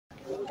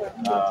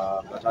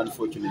but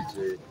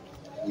unfortunately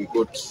we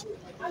got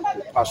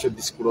the partial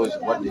disclosure,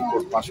 what they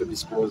call partial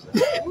disclosure,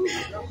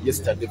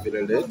 yesterday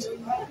very late,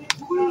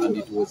 and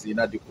it was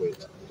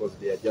inadequate because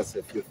there are just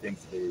a few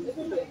things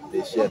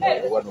they shared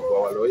with one of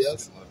our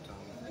lawyers,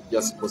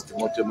 just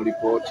post-mortem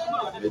report,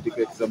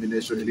 medical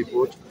examination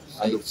report,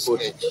 and of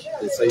course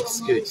the site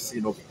sketch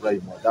scene of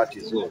crime. That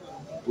is all,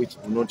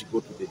 which do not go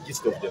to the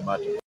gist of the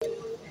matter.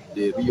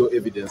 The real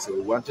evidence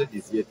we wanted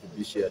is yet to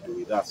be shared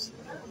with us,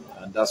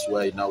 and that's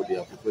why now they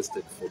have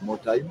requested for more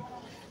time.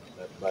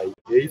 By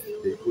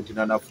 8th, they put in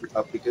an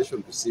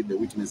application to see the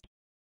witnesses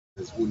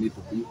who need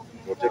to be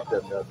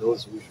protected and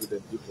those who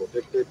shouldn't be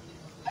protected.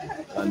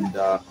 And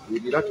we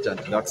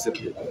reluctantly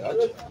accepted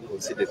that,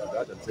 considered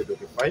that, and said,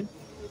 okay, fine.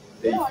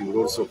 8th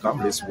will also come,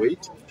 let's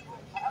wait.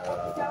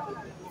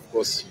 Of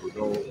course, you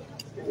know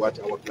what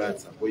our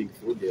clients are going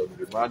through. They are on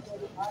remand.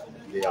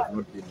 They have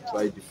not been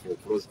tried for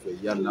close to a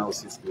year now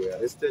since they were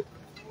arrested.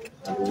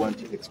 And we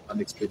want an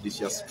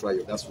expeditious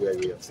trial. That's where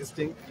we are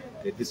insisting.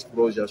 The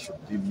disclosure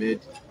should be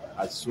made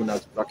as soon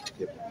as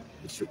practicable.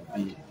 It should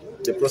be,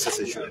 the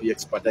process should be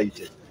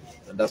expedited,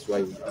 and that's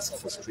why we ask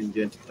for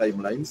stringent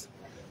timelines.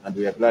 And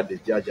we are glad the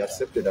judge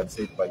accepted and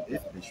said by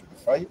 8th they should be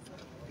filed,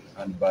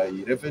 and by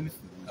 11th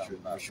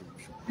we should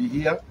be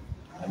here,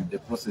 and the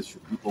process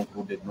should be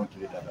concluded not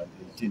later than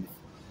 18th.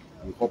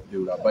 We hope they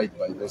will abide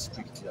by those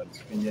strict and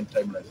stringent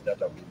timelines that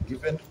have been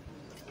given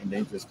in the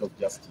interest of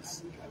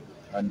justice.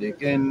 And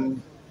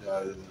again,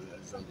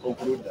 as I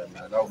conclude and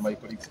allow my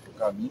colleagues to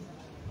come in,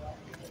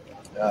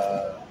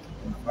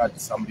 we've had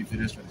some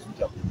revelations which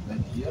have been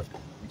made here,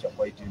 which are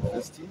quite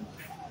interesting.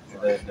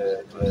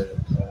 The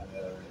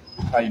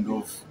kind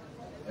of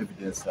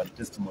evidence and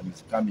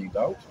testimonies coming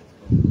out.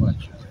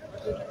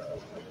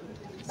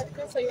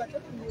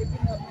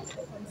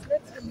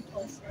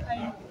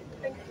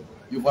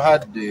 You've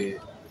had the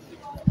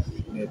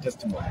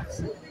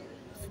testimonies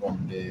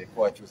from the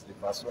co-accused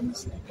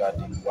persons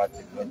regarding what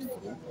they went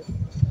through,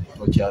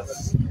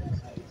 tortures,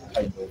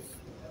 kind of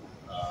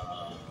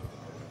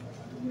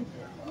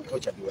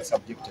torture they were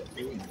subjected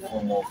to in the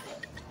form of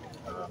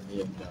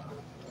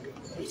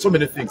so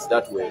many things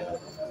that were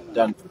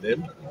done to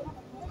them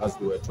as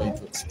they were trying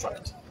to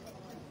extract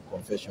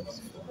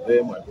confessions from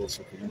them, and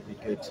also to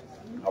implicate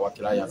our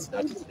clients,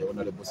 that is the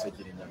Honorable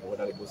Ssegirinya and the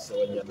Honorable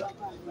Ssewanyana.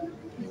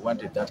 They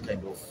wanted that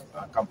kind of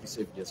accomplice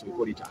evidence. We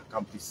call it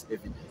accomplice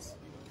evidence,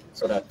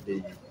 so that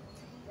they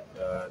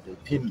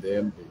pin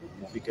them,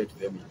 they implicate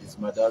them in these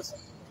matters.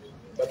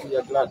 But we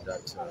are glad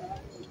that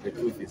the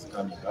truth is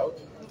coming out.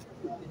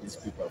 These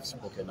people have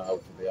spoken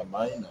out to their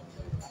mind and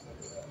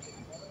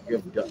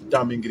gave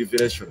damning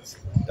revelations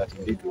that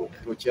indeed they were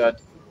tortured,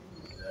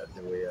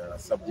 they were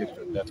subject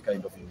to that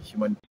kind of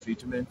inhuman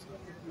treatment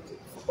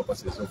for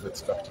purposes of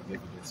extracting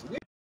evidence,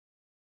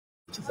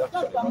 which is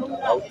actually not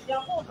allowed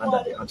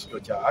under the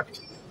Anti-Torture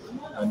Act.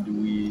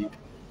 And we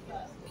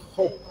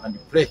hope and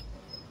pray,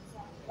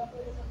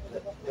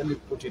 let me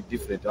put it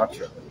different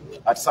actually,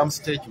 at some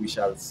stage we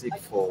shall seek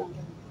for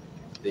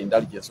the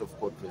indulgence of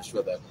court to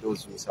ensure that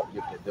those who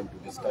subjected them to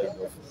this kind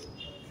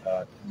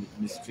of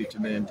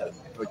mistreatment and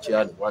torture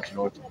and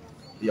whatnot,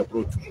 they are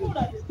brought to book.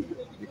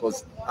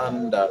 Because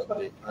under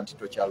the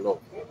anti-torture law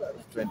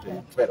of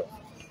 2012,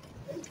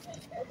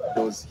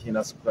 those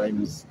heinous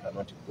crimes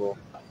cannot go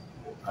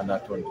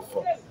unatoned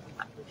for.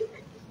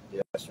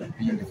 There should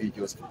be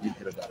individuals to be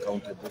held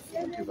accountable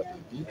for whatever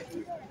they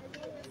did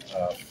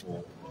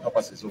for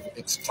purposes of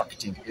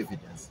extracting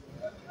evidence.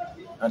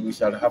 And we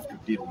shall have to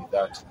deal with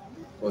that,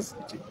 because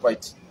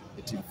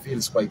it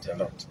feels quite a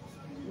lot.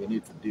 We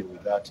need to deal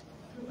with that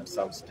at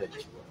some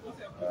stage.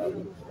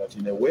 But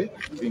in a way,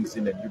 it brings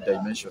in a new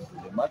dimension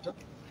to the matter,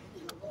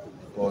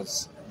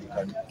 because you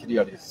can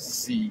clearly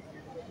see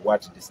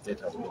what the state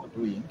has been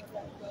doing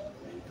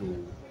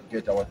to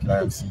get our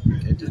clients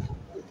implicated,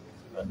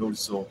 and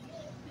also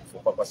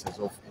for purposes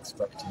of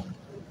extracting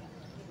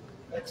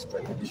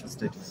extrajudicial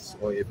statements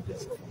or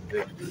evidence from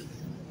them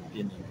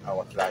in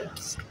our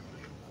clients.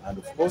 And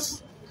of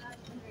course,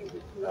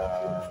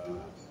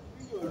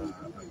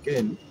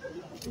 again,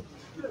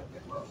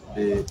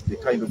 the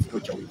kind of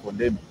torture we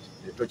condemn,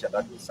 the torture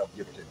that we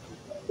subjected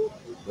to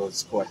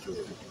those co-accused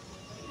people,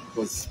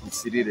 because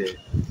it's really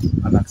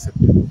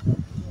unacceptable,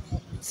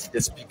 it's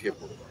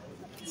despicable,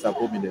 it's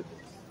abominable.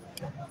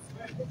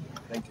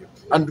 Thank you.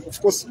 And of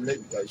course,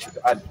 I should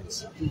add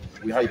this,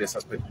 we highly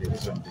suspect the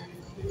reason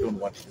they don't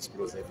want to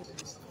disclose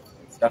evidence.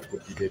 That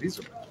could be the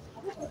reason.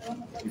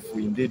 If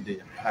we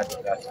indeed had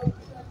that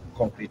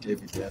concrete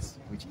evidence,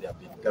 which they have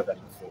been gathering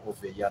for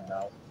over a year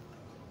now,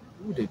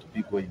 we wouldn't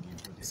be going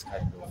into this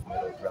kind of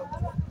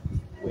melodrama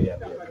where they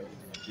are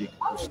being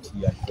pushed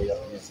here and there,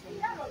 please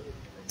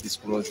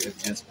disclose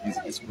evidence, please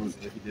disclose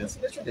evidence.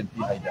 They shouldn't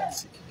be hide and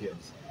seek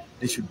games.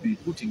 They should be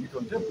putting it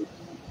on them.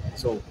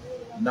 So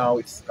now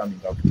it's coming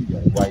out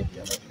here why they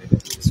are not ready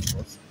to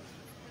disclose.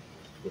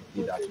 It could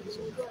be that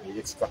reason. They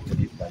extracted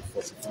it by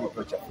force, through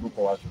torture, through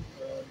coercion.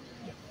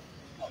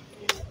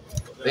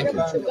 Thank you.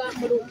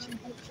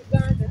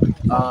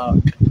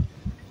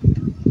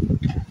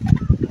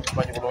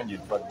 tumanyi bulungi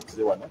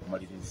twagize wano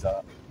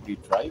okumaliriza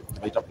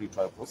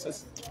pre-trial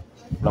process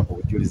okulaba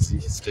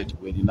obujjulizi state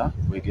bwerina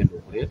bwegenda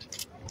okuleeta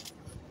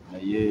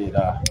naye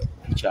era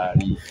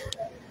tukyali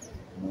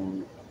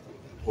mu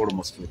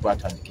almost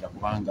twatandikira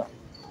kubanga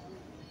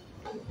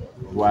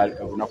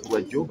olunaku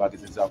lwajjo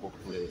bagezezaako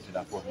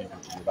okutuleeterako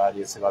ebintu bye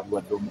baleese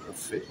babiwadde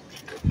omukuffe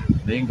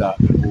naye nga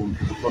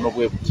butono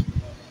bwe buti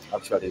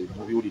actually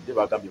mubiwulidde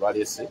bagambye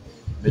baleese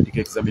medical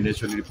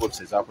examination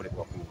reports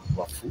ezakolebwa ku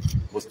baffu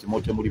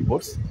postmortem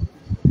reports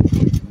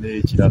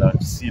n'ekirala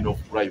nti scene of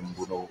crime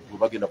buno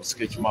bagenda ku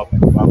sketch map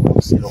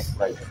bakola scene of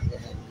crime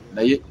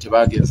naye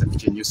tebagenze ku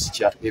kyenyusi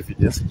kya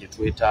evidence gye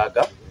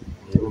twetaaga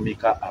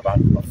erumika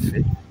abantu baffe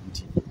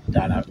nti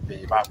ddala be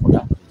bakola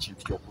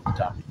ekintu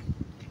ky'okutta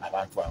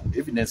abantu abo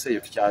evidence eyo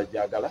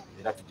tukyajagala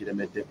era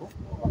tugiremeddeko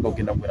nga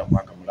ogenda kubeera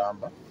mwaka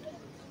mulamba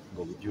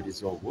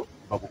ng'obujjulizi obwo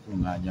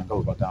babukuŋŋaanya nga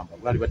bwe bagamba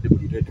bwali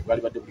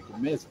badde buli ku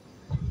mmeeza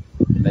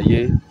naye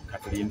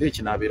katulinde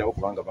ekinaabeerawo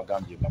kubanga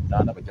bagambye nga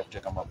 8 bajja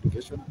kuteekamu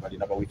application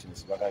balina ba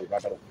witness bagambye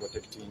baagala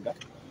okuprotectinga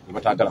bwe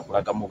bataagala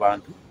kulaga mu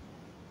bantu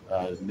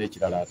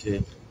n'ekirala ate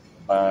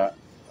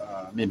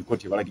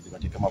koti ebalagidde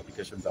bateekamu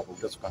application zaabwe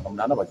obutasukanga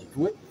 8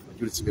 bagituwe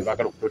abajulisi be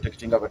baagala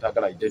okuprotectinga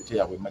bataagala identity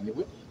yaabwe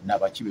emanyibwe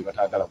n'abaki be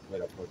bataagala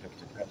kubeera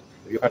protected kati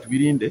ebyo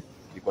katubirinde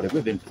bikolebwe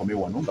then tukome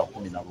wano nga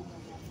 11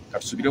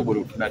 katusubire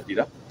bwe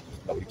tunaddira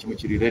nga buli kimu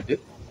kiriredde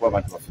kuba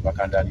abantu baffe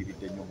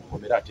bakandaaniridde nnyo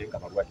mukomera ate nga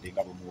balwadde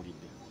nga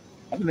bwemuwulidde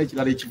ate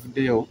n'ekirala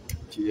ekivuddeyo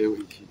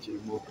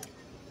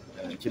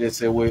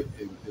kireeseewo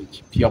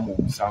ekipya mu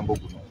musango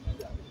guno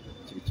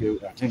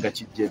ate nga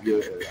kijja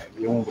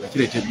ebyewungula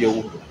kireeta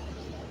ebyewungula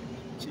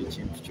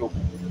kintu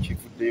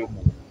kivuddeyo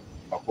mu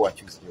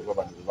bakoacuzi oba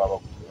bano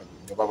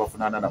bwe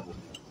babavunaana nabo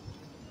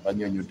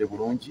banyonyodde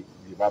bulungi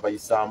bye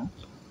babayisaamu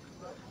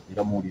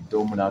era muwulidde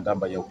omu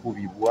n'agamba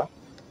yakubibwa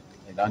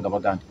era nga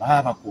baga nti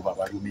baabakuba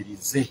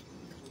balumirize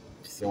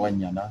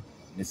Ssewanyana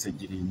ne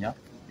Ssegirinya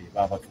be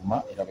baabatuma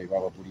era be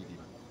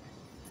baababulirira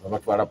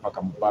babatwala paka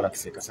mu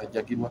balakisi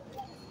ekasajjagirwa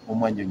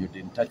omwanyonyodde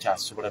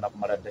ntakyasobola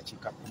nakumala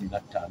ddakiika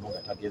 15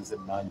 nga tagenze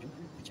mmanju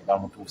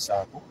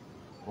ekibaamutuusaako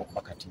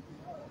okuba kati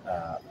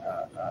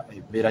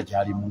embeera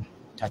gy'alimu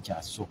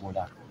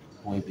takyasobola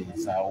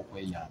kwebeezaawo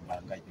kweyamba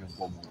nga ebyo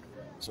ng'omuntu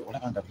so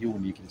olaba nga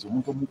byewuniikiriza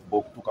omuntu omukuba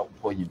okutuuka ku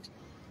point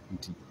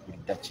nti buli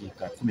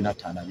ddakiika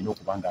 15 alina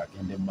okuba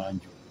ng'agenda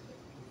emmanju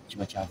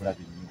kiba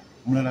kyabulabe nnyo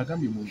omulala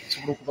agambye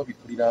musobola okuba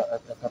bikulira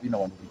akabina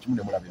wano buli kimu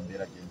ne mulaba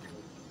embeera gy'enjulu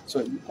so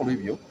ebikolwa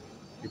ebyo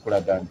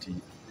bikulaga nti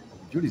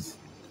obujulizi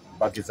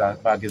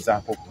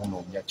bagezaako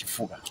okunoonya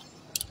kifuba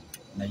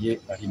naye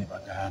bali ne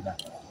bagaana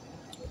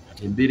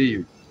ate embeera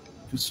eyo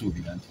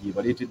tusuubira nti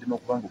yebaleetedde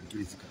n'okubanga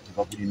obujulizi kati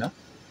tebabulina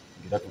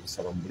ngera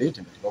tubusaba mubuleete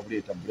nga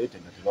tebabuleeta mubuleete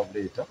nga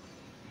tebabuleeta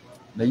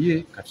naye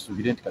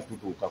katusuubire nti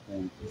katutuuka ku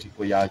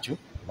ntiko yaakyo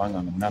kubanga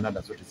nga 8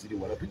 nazo teziri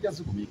wala tujja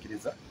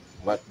zigumiikiriza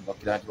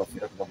bakira nti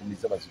bafeera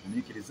tubagumiza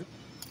bazigumiikirize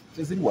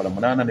teziri wala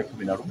 8 ne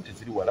 11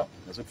 teziri wala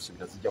nazo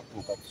tusuubira zijja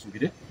kutuuka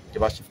tusuubire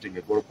tebashiftinga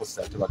egolokosa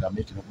ate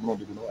bagambe nti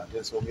n'omulundi guno ate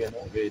ensonga eno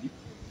oba eri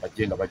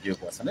bajje nga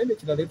bajjekwasa naye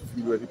nekirala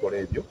tufunirwa ebikolwa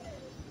ebyo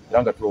era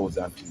nga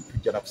tulowooza nti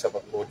tujja nakusaba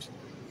kooti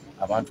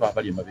abantu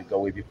abali emabega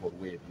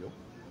w'ebikolwa ebyo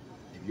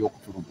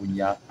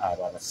ebyokutulugunya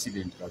abo abasibe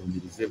nti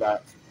balumirize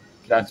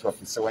bakira nti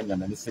baffe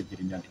Ssewanyana ne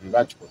Ssegirinya nti bwe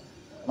bakikola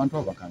abantu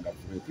abo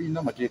bakangavvulwe tulina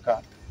amateeka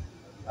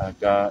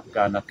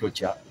agaana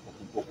toca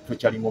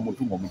okutocyalinga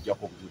omuntu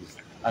ng'omuggyako obujulizi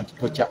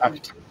anti-torture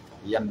act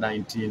eya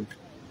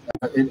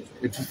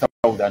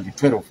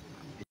 2012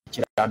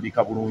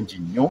 ekirambika bulungi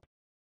nnyo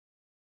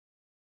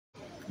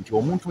nti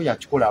omuntu oyo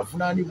akikola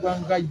avunaanibwa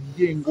nga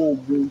ye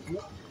ng'omuntu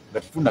nga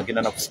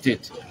tetunagenda na ku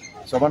state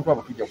so abantu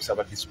abo tujja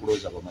kusaba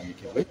disclosure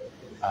bamanyikibwe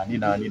ani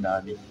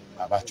naani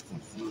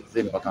abakikola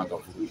then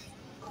bakangavvulwe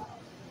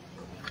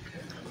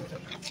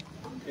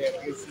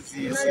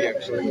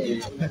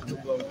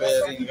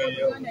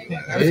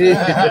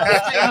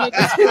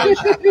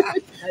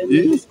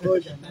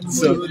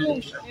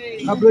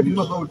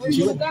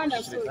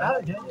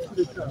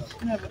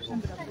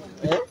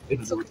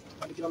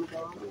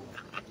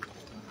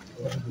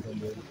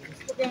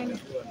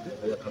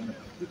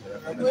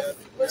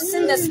We've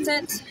seen the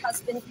state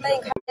has been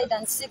playing hide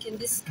and seek in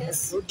this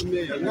case.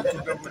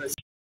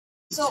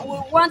 So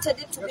we wanted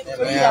it to be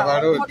clear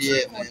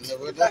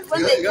that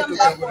when they come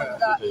back on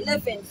the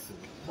 11th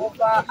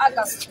of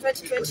August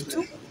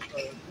 2022,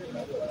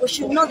 we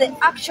should know the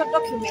actual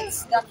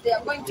documents that they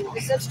are going to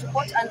present to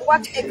court and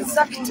what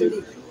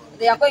exactly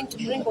they are going to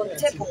bring on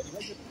table.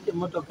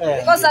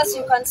 Because as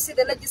you can see,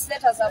 the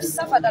legislators have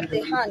suffered at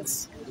the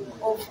hands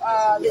of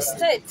the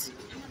state.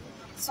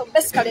 So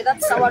basically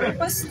that's our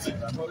request,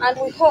 and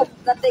we hope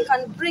that they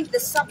can bring the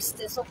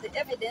substance of the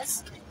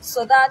evidence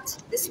so that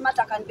this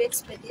matter can be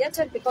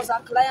expedited, because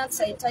our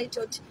clients are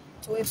entitled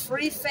to a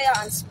free, fair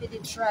and speedy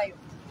trial.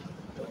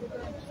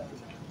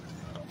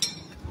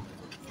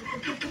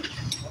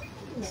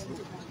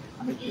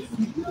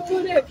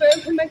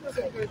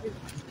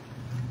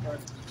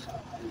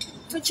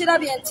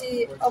 Tukirabye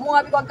nti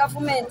omuwabi wa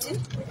gavumenti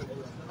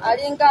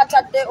alinga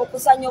atadde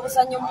okuzannya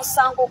obuzannyo mu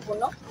musango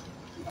guno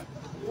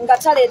nga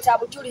taleeta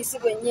bujulizi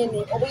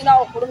bwennyini obulina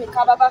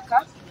okulumika ababaka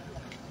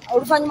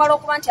oluvannyuma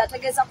lw'okuba nti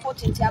ategeeza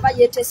kooti nti aba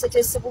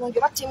yeeteeseteese bulungi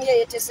oba ttiimu ye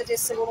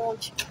yeeteeseteese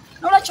bulungi.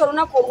 N'olwekyo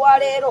olunaku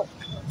olwaleero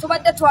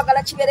tubadde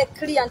twagala kibeere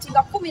clear nti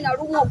nga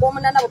 11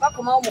 ogw'omunaana bwe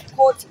bakomawo mu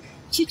kooti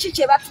kiki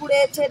kye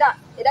batuleetera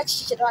era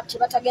kiki kye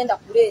batagenda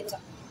kuleeta.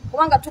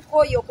 Kubanga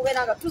tukooye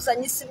okubeera nga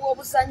tuzanyisibwa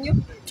obuzannyo,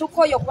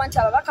 tukooye okuba nti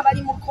ababaka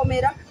bali mu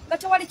Komera nga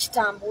tewali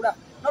kitambula.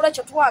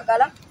 N'olwekyo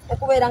twagala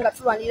okubeera nga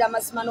tulwanirira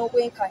amazima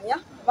n'obwenkanya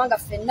kubanga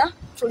ffenna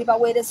tuli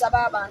baweereza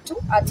b'abantu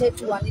ate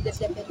tulwanirira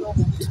eddembe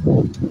ly'obuntu.